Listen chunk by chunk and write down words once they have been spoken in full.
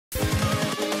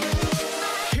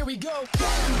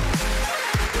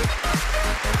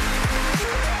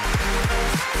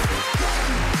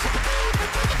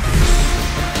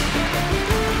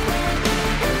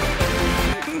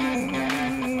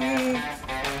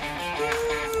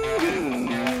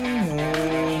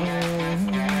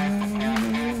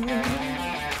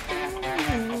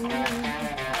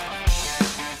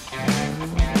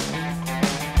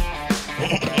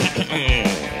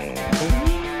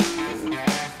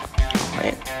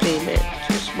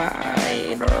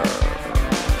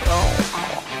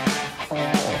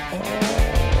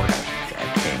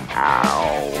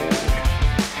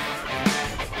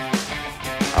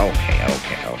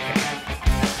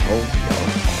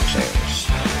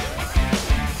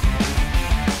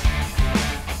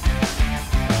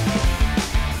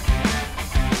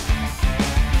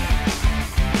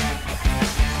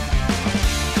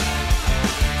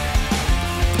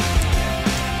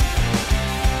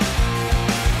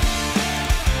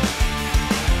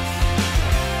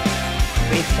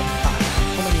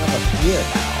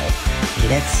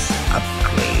Let's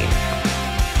upgrade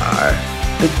our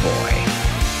big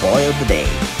boy of the day.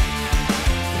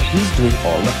 He's doing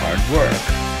all the hard work.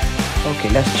 Okay,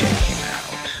 let's check him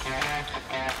out.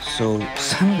 So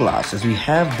sunglasses, we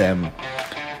have them,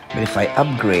 but if I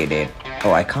upgrade it,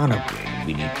 oh, I can't upgrade it.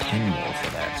 We need 10 more for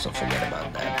that, so forget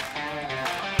about that.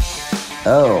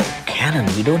 Oh, cannon,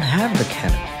 we don't have the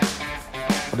cannon.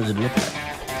 What does it look like?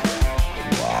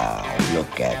 Wow,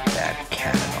 look at that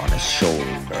cannon on his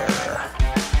shoulder.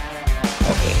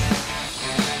 Okay,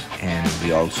 and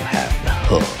we also have the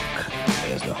hook.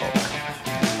 There's the hook.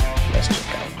 Let's check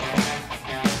out the hook.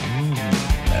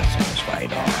 That's on his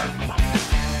right arm.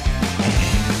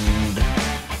 And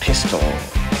pistol.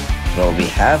 Well, we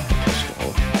have the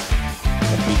pistol,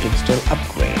 but we can still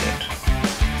upgrade it.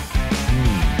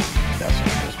 That's on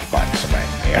his butt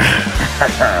right there.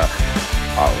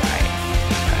 Alright,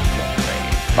 time to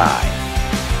upgrade. 5,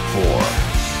 4,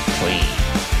 3,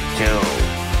 2.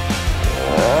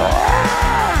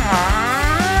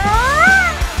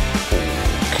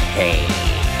 Okay,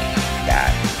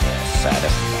 that was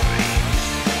satisfying.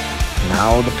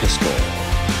 Now the pistol.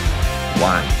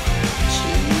 1,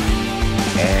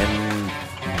 2, and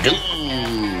do.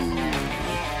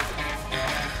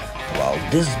 Well,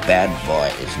 this bad boy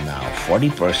is now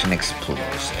 40%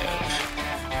 explosive,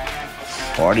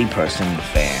 40%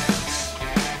 defense,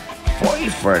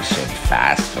 40%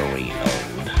 faster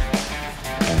reload,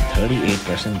 and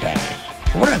 38% damage.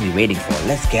 What are we waiting for?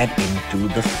 Let's get into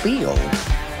the field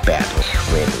battle.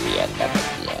 Where do we end up at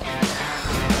the end?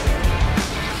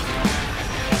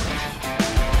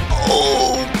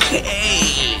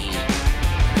 Okay!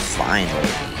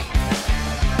 Finally,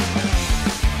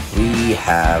 we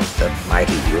have the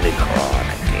mighty Unicron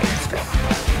against them.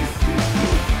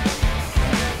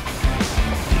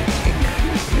 Do you think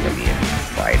we're gonna be able to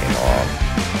fight him off?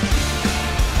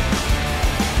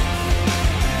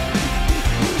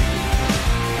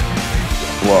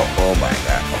 Whoa, oh my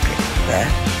god, okay, that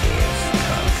is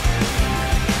tough.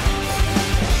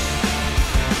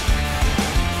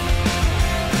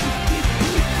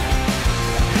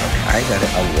 Okay, I gotta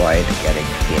avoid getting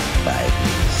hit by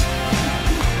these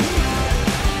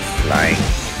flying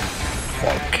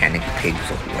volcanic pigs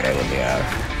or whatever they are.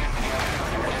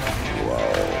 Whoa,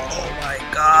 oh my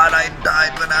god, I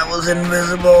died when I was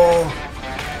invisible.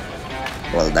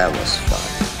 Well, that was fun.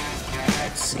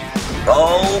 Let's see.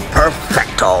 Oh,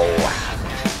 perfecto!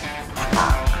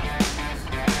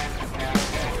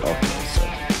 Okay, so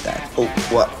that. Oh,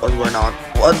 what's going on?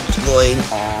 What's going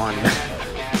on?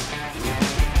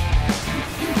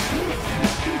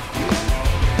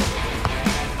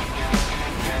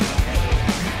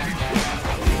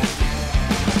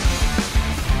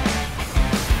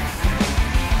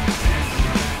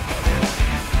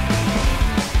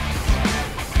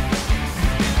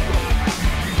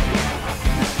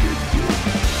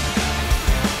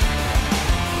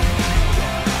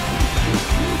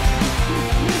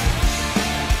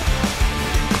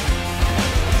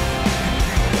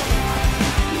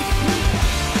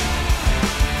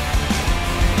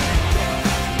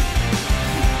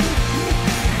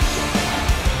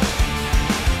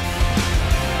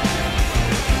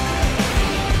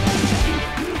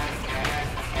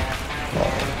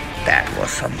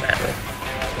 Some battle.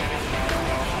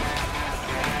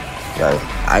 Well,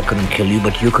 I couldn't kill you,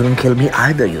 but you couldn't kill me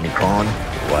either, Unicron.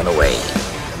 Run away.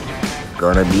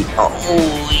 Gonna be. Oh,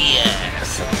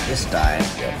 yes! This time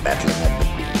we're battling at the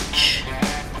beach.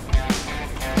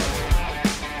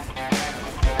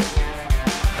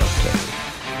 Okay.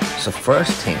 So,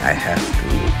 first thing I have to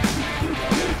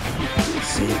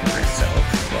save myself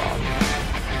from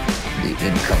the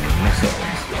incoming missiles.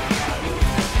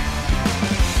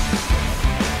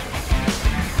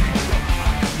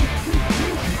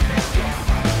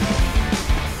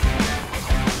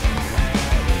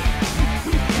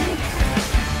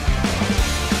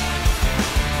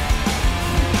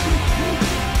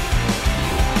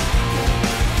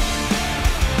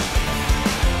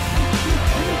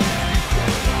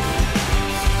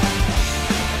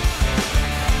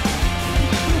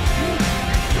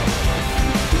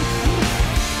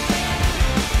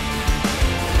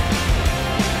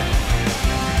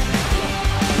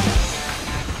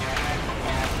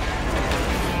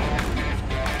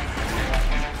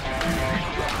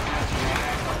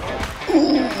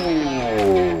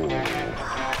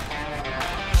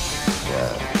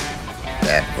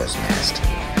 was missed.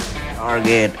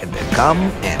 Target, and they come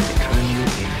and they turn you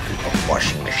into a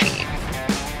washing machine.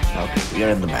 Okay, we are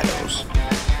in the meadows.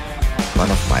 One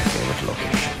of my favorite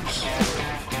locations.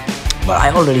 But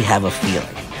I already have a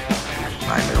feeling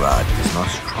my Mirage is not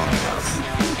strong enough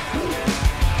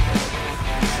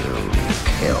to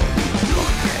kill the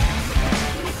Unicorn King.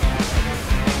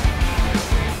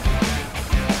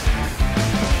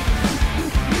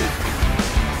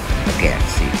 Again,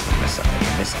 see, the missile.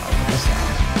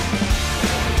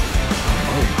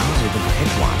 Oh, I was able to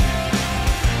hit one.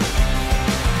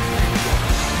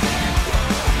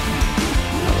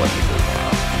 Now what do you do now?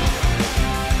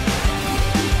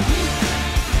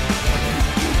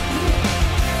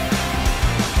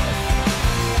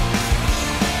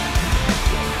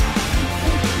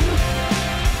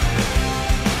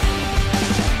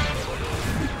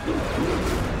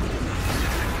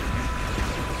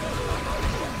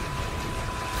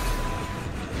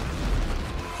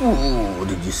 Ooh,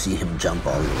 did you see him jump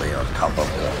all the way on top of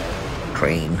the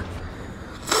train?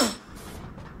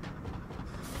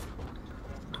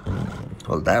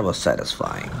 Well, that was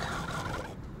satisfying.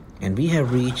 And we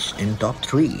have reached in top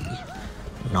 3.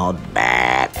 Not bad.